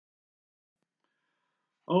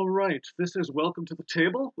All right, this is Welcome to the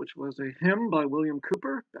Table, which was a hymn by William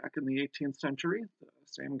Cowper back in the 18th century. The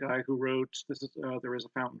same guy who wrote There is a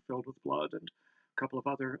Fountain Filled with Blood and a couple of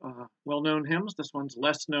other well-known hymns. This one's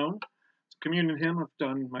less known. It's a communion hymn. I've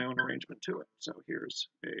done my own arrangement to it. So here's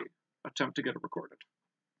a attempt to get it recorded.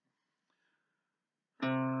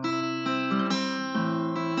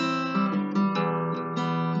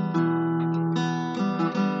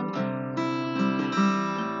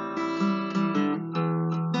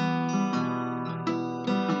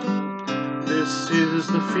 This is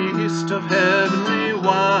the feast of heavenly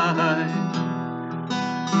wine,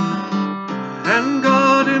 and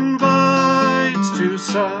God invites to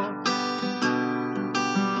sup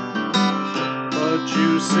the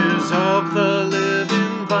juices of the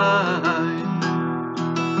living vine,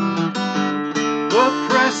 were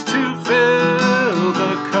pressed to fill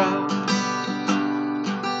the cup.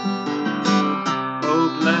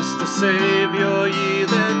 Oh, bless the Savior, ye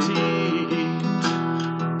that eat,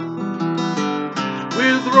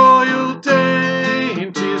 with royal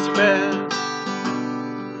dainties fed.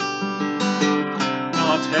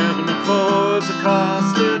 Not heaven affords a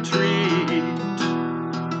costly treat,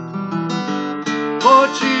 for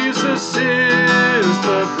Jesus is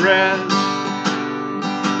the bread.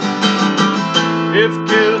 If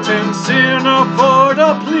guilt and sin afford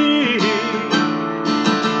a plea,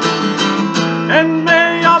 and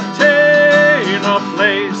may obtain a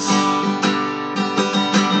place,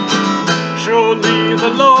 surely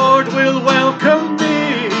the Lord will welcome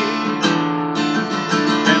me,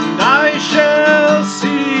 and I shall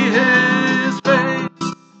see his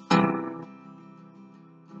face.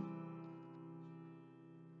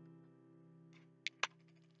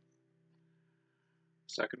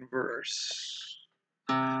 Second verse.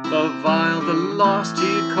 The vile, the lost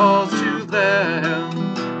he calls to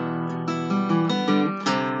them.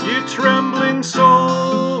 Ye trembling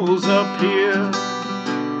souls, appear.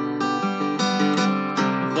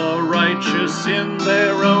 The righteous in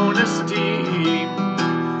their own esteem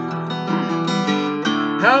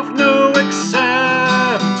have no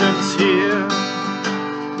acceptance here.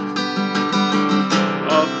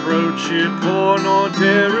 Approach ye poor, nor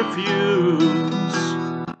dare refuse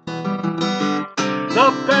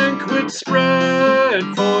the banquet spread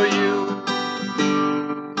for you.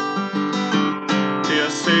 Dear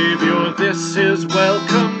Savior, this is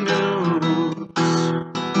welcome news.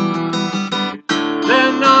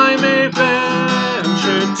 Then I may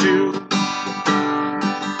venture to,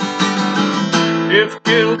 if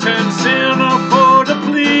guilt and sin are